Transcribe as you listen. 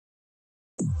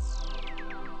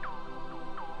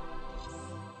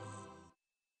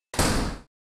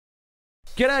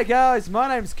G'day guys, my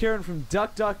name's Kieran from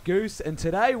DuckDuckGoose, and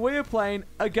today we are playing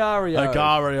Agario.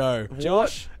 Agario.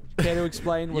 Josh, care to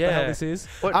explain what the hell this is?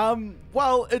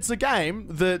 Well, it's a game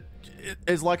that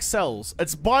is like cells.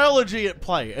 It's biology at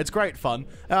play. It's great fun.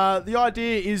 The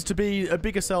idea is to be a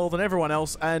bigger cell than everyone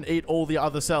else and eat all the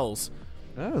other cells.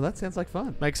 Oh, that sounds like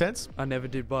fun. Make sense? I never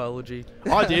did biology.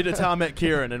 I did. It's how I met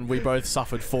Kieran, and we both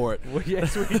suffered for it. Well,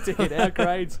 yes, we did. Our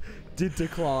grades did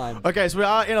decline. Okay, so we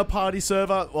are in a party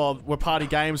server. Well, we're party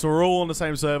games, so we're all on the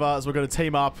same server, so we're going to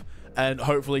team up and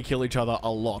hopefully kill each other a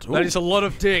lot. Ooh. That is a lot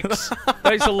of dicks.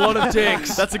 That is a lot of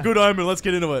dicks. That's a good omen. Let's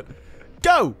get into it.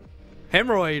 Go!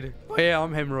 Hemorrhoid. Oh, yeah,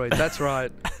 I'm hemorrhoid. That's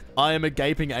right. I am a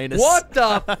gaping anus. What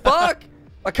the fuck?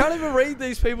 I can't even read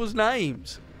these people's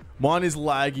names. Mine is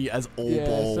laggy as all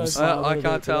balls. So I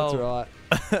can't tell.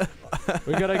 That's right.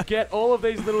 We're going to get all of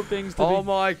these little things to oh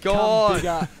my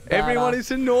god. Everyone is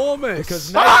enormous.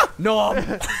 Because Nate... No.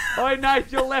 Oh,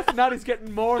 Nate, your left nut is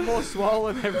getting more and more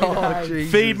swollen every day.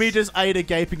 Jesus. Feed me just ate a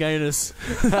gaping anus.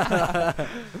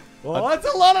 Oh,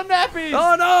 that's a lot of nappies.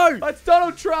 Oh no. That's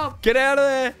Donald Trump. Get out of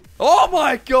there. Oh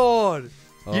my god.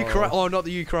 Oh. Ukraine. Oh, not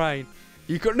the Ukraine.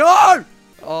 No.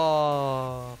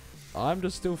 Oh. I'm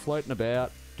just still floating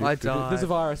about. I died. There's a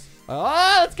virus.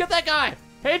 Oh, let's get that guy.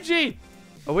 Hedgie.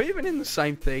 Are we even in the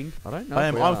same thing? I don't know.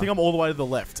 I think I'm all the way to the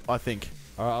left, I think.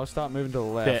 All right, I'll start moving to the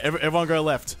left. Yeah, everyone go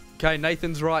left. Okay,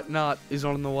 Nathan's right nut is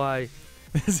on the way.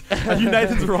 Are you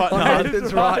Nathan's right nut?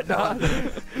 Nathan's right nut.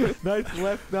 Nate's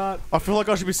left nut. I feel like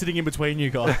I should be sitting in between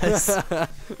you guys.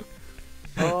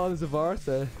 Oh, there's a virus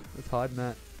there. Let's hide in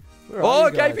that. Oh,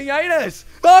 gaping anus.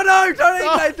 Oh no, don't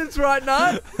eat Nathan's right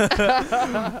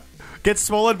nut. Get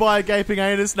swallowed by a gaping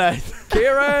anus, Nate.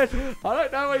 Kieran. I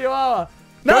don't know where you are.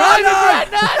 No, right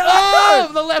nut.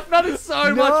 Oh, the left nut is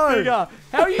so much bigger.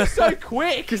 How are you so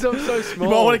quick? Because I'm so small.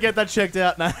 You might want to get that checked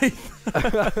out, Nate.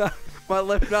 My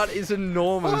left nut is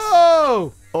enormous.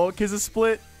 Oh! Orcas are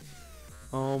split.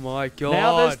 Oh my god.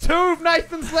 Now there's two of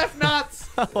Nathan's left nuts.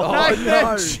 Oh Nathan,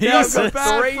 no. Jesus. I've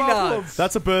got Three problems. nuts.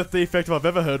 That's a birth defect if I've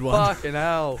ever heard one. Fucking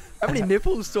hell. How many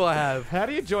nipples do I have? How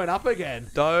do you join up again?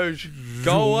 Doge,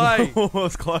 go away.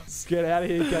 That's close. Get out of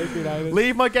here, gaping anus.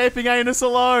 Leave my gaping anus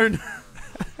alone.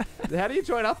 How do you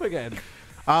join up again?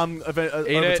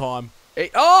 Over time.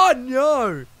 Oh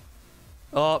no.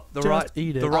 Oh, the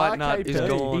eat it. the right nut RKP. is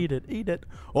gone. Eat it.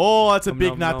 Oh, that's a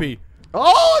big nom, nom. nappy.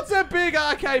 Oh, it's a big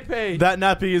RKP. That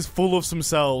nappy is full of some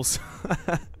cells.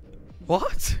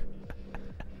 What?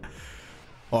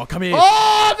 Oh, come here.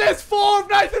 Oh, there's four of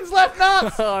Nathan's left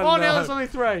nuts. Oh, Now no. there's only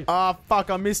three. Ah, fuck,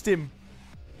 I missed him.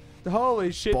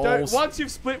 Holy shit. Balls. Once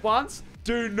you've split once,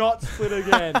 do not split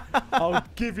again. I'll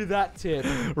give you that tip.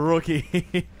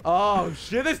 Rookie. Oh,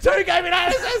 shit. There's two gaping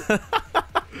anuses.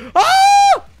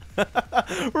 Oh!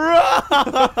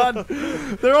 Run!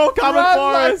 They're all coming Run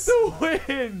for like us. the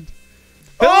wind.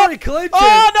 Hillary Clinton.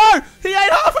 Oh, no! He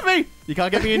ate half of me! You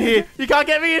can't get me in here. You can't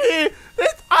get me in here.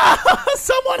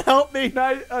 Someone help me.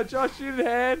 No, Josh, you need a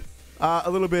hand. A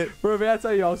little bit. We're about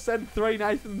to, I'll send three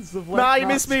Nathans of left Nah, you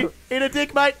nuts. missed me. Eat a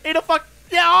dick, mate. Eat a fuck.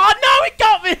 Yeah, oh, no, he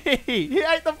got me. He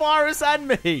ate the virus and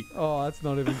me. Oh, that's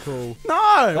not even cool.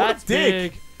 No, That's what a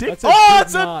dick. big. Dick. That's a Oh, big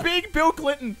it's nut. a big Bill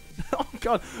Clinton. Oh,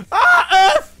 God.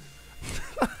 Ah, Earth.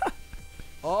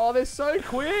 Oh, they're so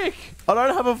quick. I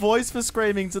don't have a voice for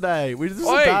screaming today. This is a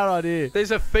Oi. bad idea. There's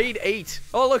a feed eat.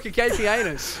 Oh look, a gaping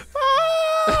anus.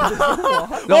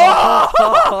 Ah!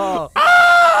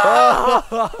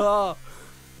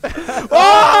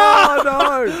 Oh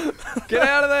no! Get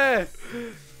out of there!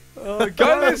 Oh,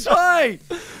 go this way!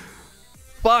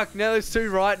 Fuck! Now there's two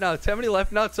right nuts. How many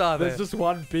left nuts are there? There's just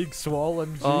one big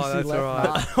swollen juicy Oh, that's left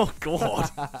alright. nut. Oh,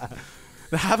 God.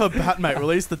 Have a bat, mate.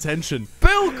 Release the tension.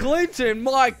 Bill Clinton!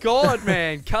 My God,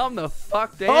 man! Calm the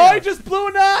fuck down. Oh, he just blew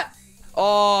a nut.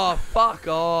 Oh, fuck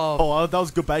off! Oh, that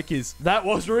was good bakies. That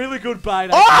was really good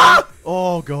bait. Ah!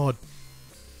 Oh, God.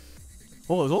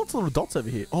 Oh, there's lots of little dots over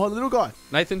here. Oh, the little guy.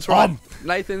 Nathan's right.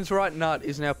 Nathan's right nut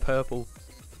is now purple.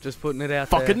 Just putting it out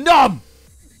Fucking there. numb.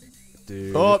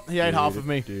 Dude, Oh, he ate half of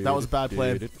me. That was a bad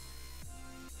plan.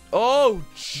 Oh,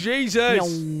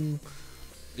 Jesus!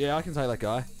 Yeah, I can say that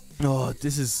guy. Oh,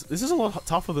 this is a lot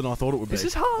tougher than I thought it would be. This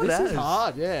is hard. This is as.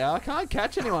 hard, yeah. I can't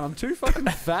catch anyone. I'm too fucking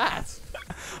fat.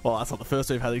 Well, that's not the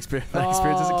first we've had experience as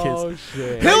a Oh, kid.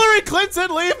 shit. Hillary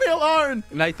Clinton, leave me alone.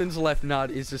 Nathan's left nut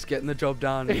is just getting the job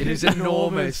done. It is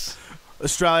enormous.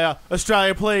 Australia,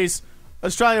 please.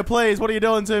 Australia, please. What are you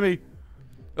doing to me?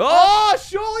 Oh,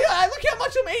 surely. Hey, look how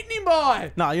much I'm eating him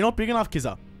by. Nah, you're not big enough,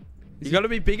 Kizza. You got to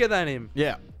be bigger than him.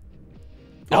 Yeah.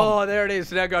 Oh, there it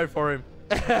is. Now go for him.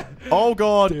 Oh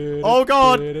god. Oh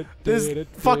god. There's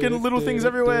fucking little things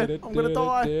everywhere. I'm gonna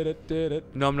die.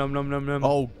 Nom nom nom nom nom.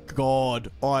 Oh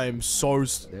god. I'm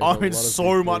in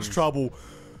so much trouble.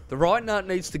 The right nut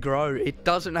needs to grow. It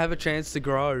doesn't have a chance to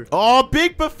grow. Oh,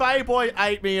 Big Buffet Boy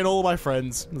ate me and all my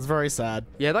friends. It's very sad.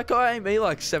 Yeah, that guy ate me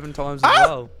like 7 times as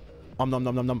well. Nom nom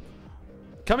nom nom.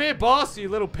 Come here, boss, you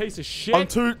little piece of shit. I'm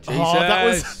too. Oh, that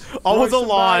was. I was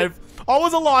alive. I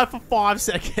was alive for 5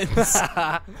 seconds.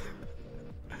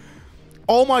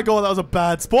 Oh my god, that was a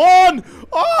bad spawn.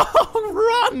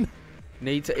 Oh, run.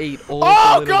 Need to eat all.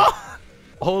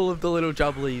 All of the little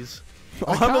jubblies.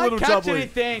 I can't catch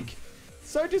anything.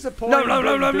 So disappointing.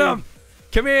 No.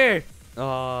 Come here. Oh.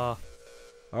 All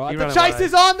right, the chase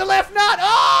is on the left nut.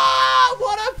 Oh,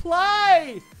 what a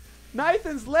play.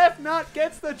 Nathan's left nut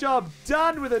gets the job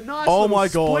done with a nice little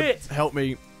split. Oh my god, help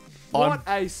me. What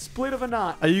a split of a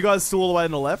nut. Are you guys still all the way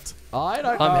on the left? I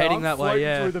don't know. I'm heading that way,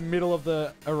 yeah. Through the middle of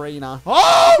the arena.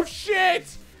 Oh, shit.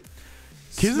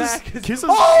 Kiz is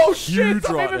oh, huge shit,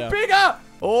 I'm right even now. bigger.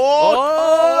 Oh,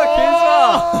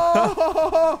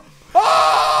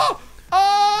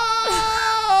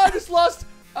 Oh, I just lost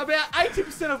about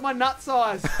 80% of my nut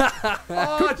size.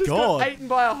 I just got eaten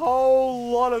by a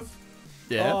whole lot of...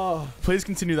 Yeah. Oh. Please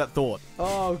continue that thought.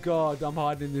 Oh, God. I'm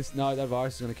hiding in this. No, that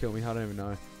virus is going to kill me. I don't even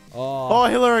know. Oh,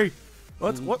 Hillary.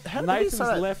 What? How did Nathan's you say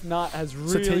that? left nut has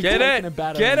really Get taken it. a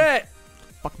batter. Get it.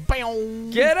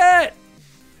 Get it.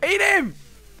 Eat him.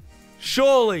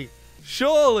 Surely.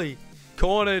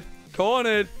 Cornered.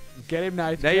 Get him,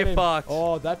 Nathan. Now Get you're him. fucked.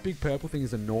 Oh, that big purple thing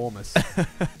is enormous.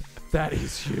 That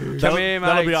is huge. Come here, mate.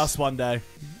 That'll be us one day.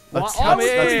 That's I was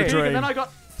the big, dream. and then I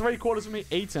got 3/4 of me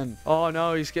eaten. Oh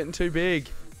no, he's getting too big.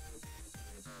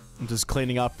 I'm just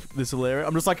cleaning up this little area.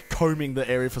 I'm just like combing the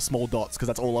area for small dots because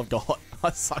that's all I've got.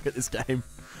 I suck at this game.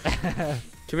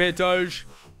 Come here, Doge.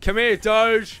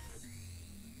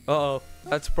 Uh-oh.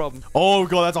 That's a problem. Oh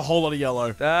god, that's a whole lot of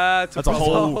yellow. That's a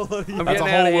whole problem. That's a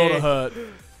whole world of hurt.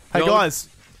 Hey guys,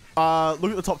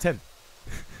 look at the top 10.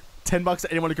 $10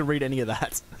 to anyone who can read any of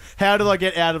that. How did I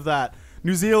get out of that?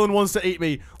 New Zealand wants to eat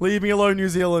me. Leave me alone, New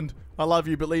Zealand. I love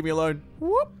you, but leave me alone.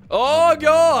 Whoop. Oh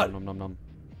god! Nom, nom, nom.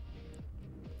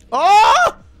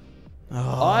 Oh!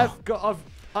 I've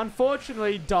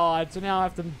unfortunately died, so now I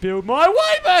have to build my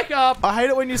way back up. I hate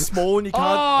it when you're small and you can't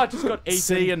I just got eaten.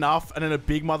 see enough, and then a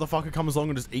big motherfucker comes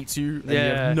along and just eats you, and you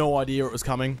have no idea it was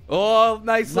coming. Oh,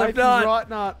 Nate's left nut. Right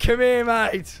nut. Come here,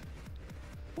 mate.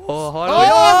 Oh,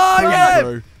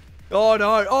 Oh, oh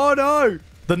no! Oh no!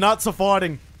 The nuts are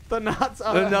fighting. The nuts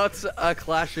are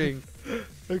clashing.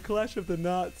 The clash of the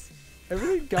nuts.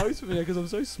 Everything goes for me because I'm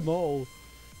so small.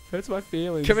 Hurts my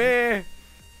feelings. Come here.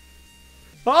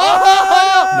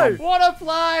 Oh! No. What a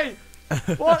play!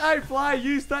 What a play!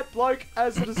 Use that bloke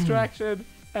as a distraction,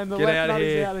 and the left nut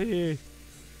is out of here.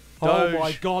 Oh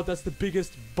my god, that's the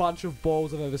biggest bunch of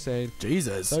balls I've ever seen.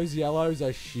 Jesus. Those yellows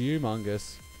are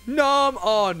humongous. Nom!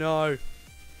 Oh no.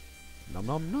 Nom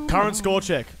nom nom. Current score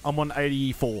check. I'm on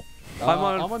 84. I'm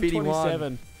on 51.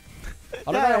 27.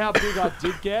 I don't know how big I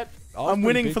did get. I'm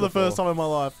winning for the first time in my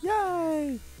life.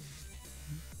 Yay!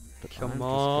 But Come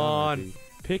on.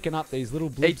 Picking up these little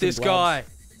bloops. Eat this guy.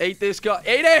 Eat this guy.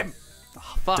 Eat him!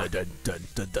 Oh, fuck. Dun, dun,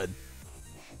 dun, dun,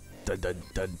 dun, dun,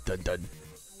 dun, dun, dun.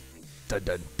 Dun,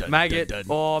 dun, dun, Maggot. dun,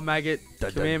 dun. Oh, maggot.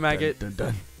 Dun, Come here, dun, maggot. dun,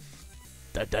 dun,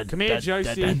 dun, dun, Come here, dun,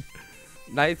 Josie. dun, dun.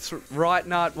 Nate's right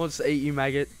nut wants to eat you,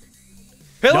 maggot.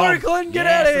 Hillary Clinton, get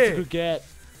out of That's a here! good get.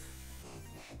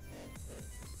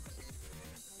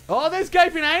 Oh, there's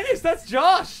Gaping Anus. That's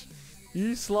Josh.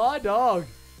 You sly dog.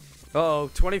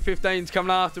 Uh-oh, 2015's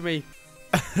coming after me.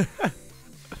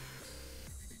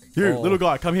 You, little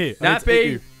guy, come here. I need to eat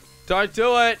Nappy, you. don't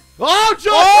do it. Oh,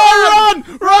 Josh! Oh,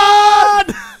 run! Run!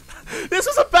 This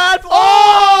was a bad...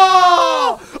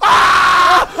 Oh!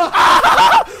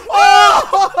 Ah!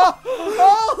 Oh!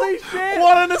 Holy shit!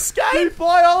 What an escape! The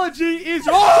biology is...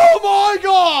 Oh my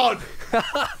god!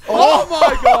 Oh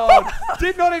my god!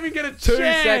 Did not even get a 2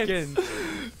 chance. seconds.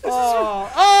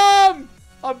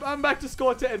 I'm back to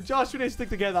score 10. Josh, we need to stick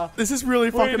together. This is really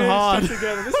We fucking need to hard. stick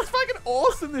together. This is fucking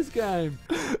awesome, this game.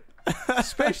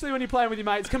 Especially when you're playing with your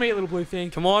mates. Come here, little blue thing.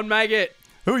 Come on, maggot.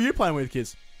 Who are you playing with,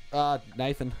 kids?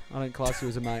 Nathan. I don't class you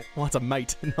as a mate. Well, it's a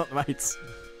mate, not mates.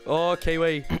 Oh,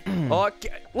 Kiwi.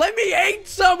 Let me eat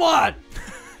someone.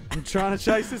 I'm trying to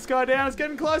chase this guy down. It's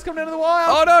getting close. Come down to the wire.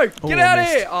 Oh, no. Get I out of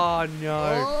missed. here. Oh,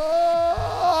 no.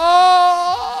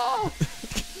 Oh!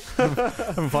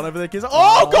 Having fun over there, kids?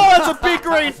 Oh, God, that's a big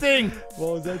green thing!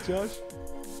 What was that, Josh?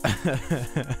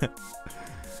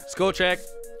 Score check.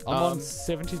 I'm on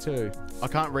 72. I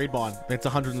can't read mine. It's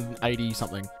 180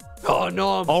 something. Oh,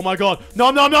 no. Oh my god.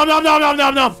 Nom nom nom nom nom nom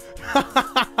nom nom.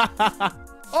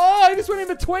 Oh, he just went in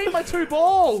between my two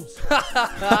balls.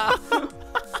 How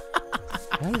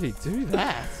did he do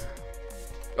that?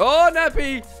 Oh,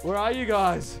 Nappy. Where are you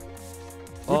guys?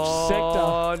 Which Oh, sector?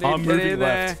 I need I'm to get moving in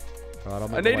left. there.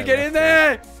 Right, I need to get in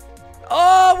there.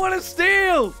 Oh, what a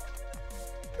steal.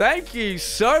 Thank you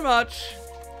so much.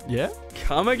 Yeah?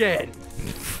 Come again.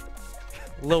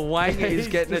 Lawanga is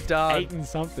getting it done. Eating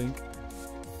something.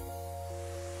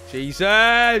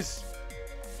 Jesus.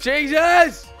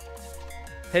 Jesus.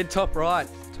 Head top right.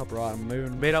 Top right. I'm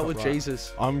moving. Meet up top with right.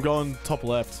 Jesus. I'm going top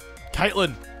left.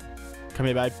 Caitlin! Come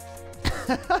here, babe.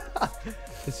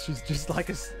 It's just like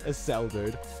a cell,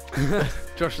 dude.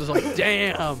 Josh is like,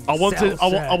 damn. I want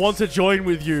to join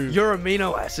with you. Your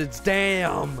amino acids,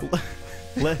 damn.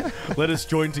 Let us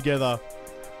join together.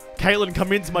 Caitlin,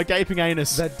 come into my gaping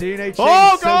anus. That DNA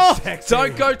Oh, so God! sexy.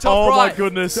 Don't go top Oh right. my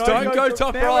goodness. Don't go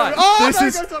top right. Oh, This don't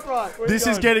is- go top right. Where This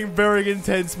you is going? getting very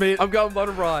intense, mate. I'm going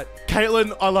bottom right.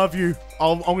 Caitlin, I love you.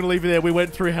 I'm going to leave you there. We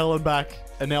went through hell and back,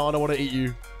 and now I don't want to eat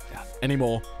you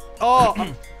anymore.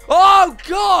 Oh, Oh,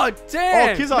 God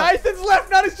damn. Oh, Kizza. Nathan's left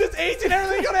nut is just eating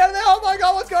everything he got out of there. Oh my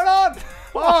god, what's going on?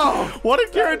 Oh, What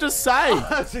did Kieran just say?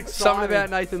 that's exciting. Something about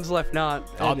Nathan's left nut.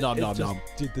 Nom, It nom, just nom.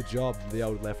 did the job. The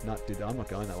old left nut did. I'm not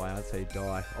going that way. I'd say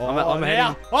die. Oh, I'm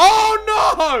now. heading-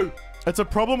 Oh no! It's a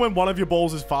problem when one of your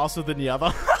balls is faster than the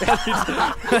other.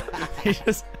 you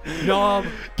just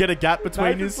get a gap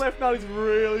between Nathan's you. left nut is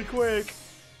really quick.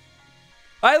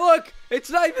 Hey, look. It's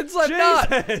Nathan's left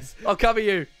nut. Jesus! I'll cover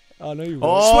you. Oh no, you won't.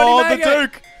 Oh, Sweaty the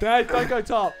maggot. Duke. Dave, don't go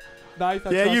top. Nate,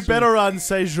 I Yeah, trust you better run,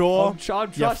 Sejour. I'm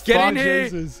trusting Get in here.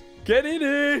 Jesus. Get in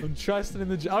here. I'm trusting in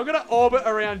the. I'm gonna orbit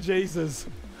around Jesus.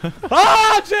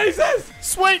 Ah, Jesus!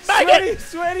 Sweet maggot.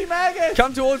 Sweaty maggot.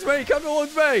 Come towards me. Come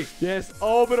towards me. Yes,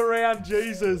 orbit around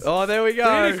Jesus. Oh, there we Get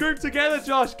in a go. group together,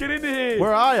 Josh. Get into here.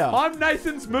 Where are you? I'm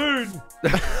Nathan's moon.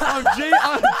 I'm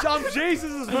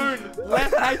Jesus' moon.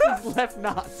 Left Nathan's left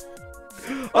nut.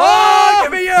 Oh,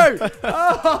 give me you.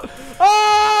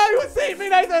 Oh, you would see me,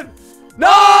 Nathan. No.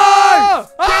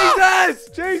 Ah! Jesus.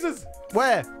 Jesus.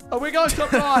 Where? Are we going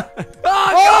top right? Oh,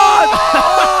 God.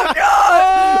 Oh,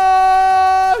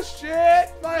 God. Oh,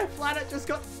 shit. My planet just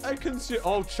got consumed.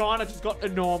 Oh, China just got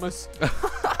enormous.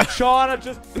 China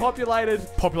just populated.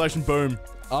 Population boom.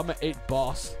 I'm going to eat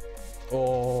boss.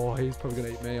 Oh, he's probably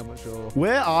going to eat me. I'm not sure.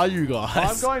 Where are you guys?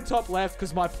 I'm going top left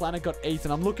because my planet got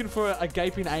eaten. I'm looking for a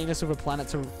gaping anus of a planet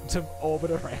to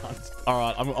orbit around. All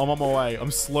right, I'm on my way.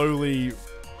 I'm slowly,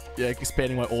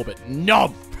 expanding my orbit.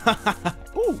 Nom.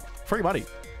 Ooh, free money.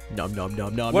 Nom nom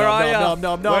nom nom. Where nom, are you? nom,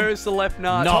 nom, nom, Where nom. is the left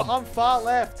nut? No. I'm far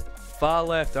left. Far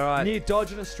left. All right. Near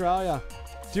Dodge in Australia.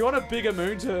 Do you want a bigger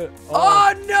moon to...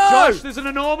 Oh, no. Josh, there's an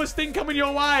enormous thing coming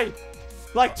your way.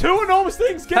 Like 2 enormous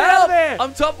things. Get out Help. of there.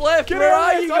 I'm top left. Get Where out of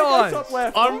are there. you Don't go guys? top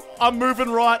left. I'm moving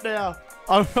right now.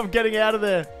 I'm getting out of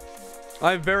there.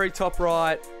 I'm very top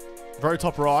right. Very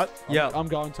top right. Yeah. I'm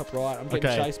going top right. I'm getting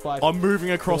Okay. chased by... I'm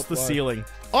moving across the Philip Lowe. ceiling.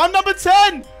 I'm number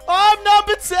 10. I'm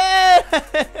number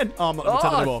 10. Oh, I'm not number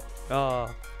 10 anymore.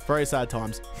 Oh. Very sad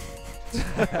times.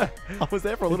 I was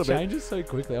there for a little It bit. changes so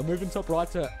quickly. I'm moving top right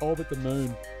to orbit the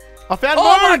moon. I found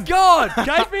Oh, my moon. God.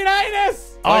 Gaping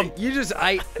anus. Oh, you just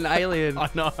ate an alien. I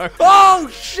know. Oh,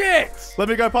 shit. Let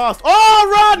me go past. Oh,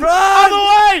 run!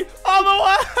 Run! On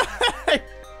the way!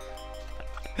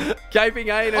 Gaping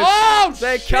anus. Oh,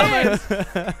 They're shit. coming.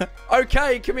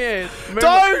 Okay, come here. Move-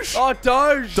 Doge! Oh,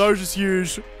 Doge. Doge is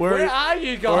huge. Where are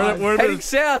you guys? We're Heading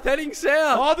south. Heading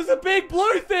south. Oh, there's a big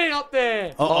blue thing up there.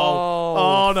 Uh-oh.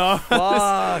 Oh, Oh, no.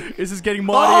 fuck. This is getting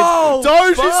mighty. Oh,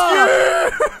 Doge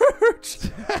is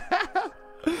huge!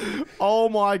 Oh,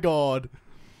 my God.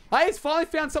 Hey, it's finally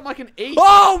found something I can eat.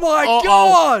 Oh, my Uh-oh.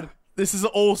 God. This is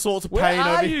all sorts of Where pain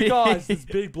are over you here. guys? This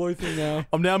big blue thing now.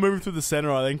 I'm now moving through the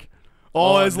center, I think.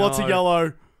 Oh, Oh, there's lots of no.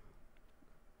 yellow.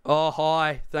 Oh,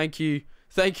 hi. Thank you.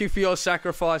 Thank you for your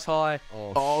sacrifice, hi.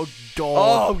 Oh,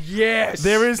 God. Oh, yes.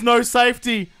 There is no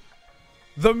safety.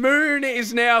 The moon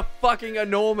is now fucking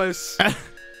enormous.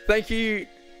 Thank you,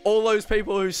 all those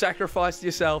people who sacrificed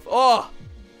yourself. Oh,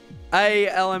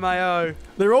 ALMAO.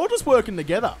 They're all just working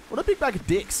together. What a big bag of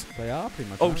dicks. They are pretty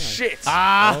much. Oh, aren't they? shit.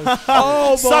 Ah.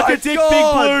 Oh, Suck my a dick, God.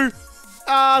 Big Blue.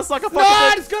 Ah, suck a No, fucking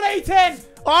dick. it's got E10.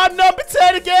 I'm number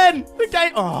 10 again. The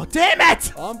game. Oh, damn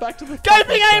it. I'm back to the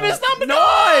Gaping top aim is left number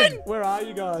 9. Where are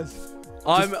you guys?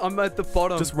 I'm at the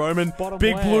bottom. Just Roman. Bottom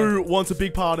Big where? Blue wants a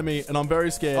big part of me, and I'm very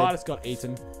scared. I just got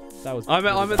eaten. That was. I'm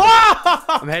really at bad.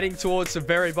 I'm heading towards the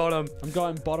very bottom. I'm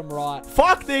going bottom right.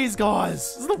 Fuck these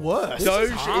guys. This is the worst. Doge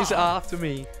hard. is after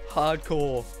me.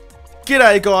 Hardcore.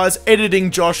 G'day guys, editing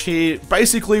Josh here.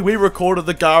 Basically, we recorded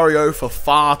the Gario for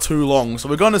far too long, so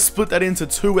we're going to split that into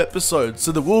 2 episodes.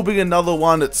 So there will be another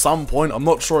one at some point, I'm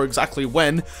not sure exactly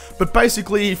when. But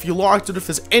basically, if you liked it, if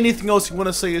there's anything else you want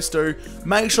to see us do,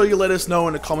 make sure you let us know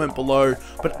in a comment below.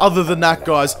 But other than that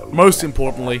guys, most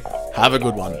importantly, have a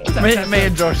good one. Me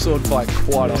and Josh sword fight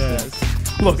quite often.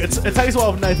 Look, it takes a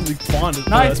while for Nathan to find it.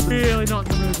 Nate's really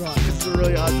not in the mood right. This is a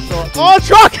really hard shot. Oh,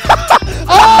 truck!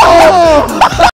 Oh!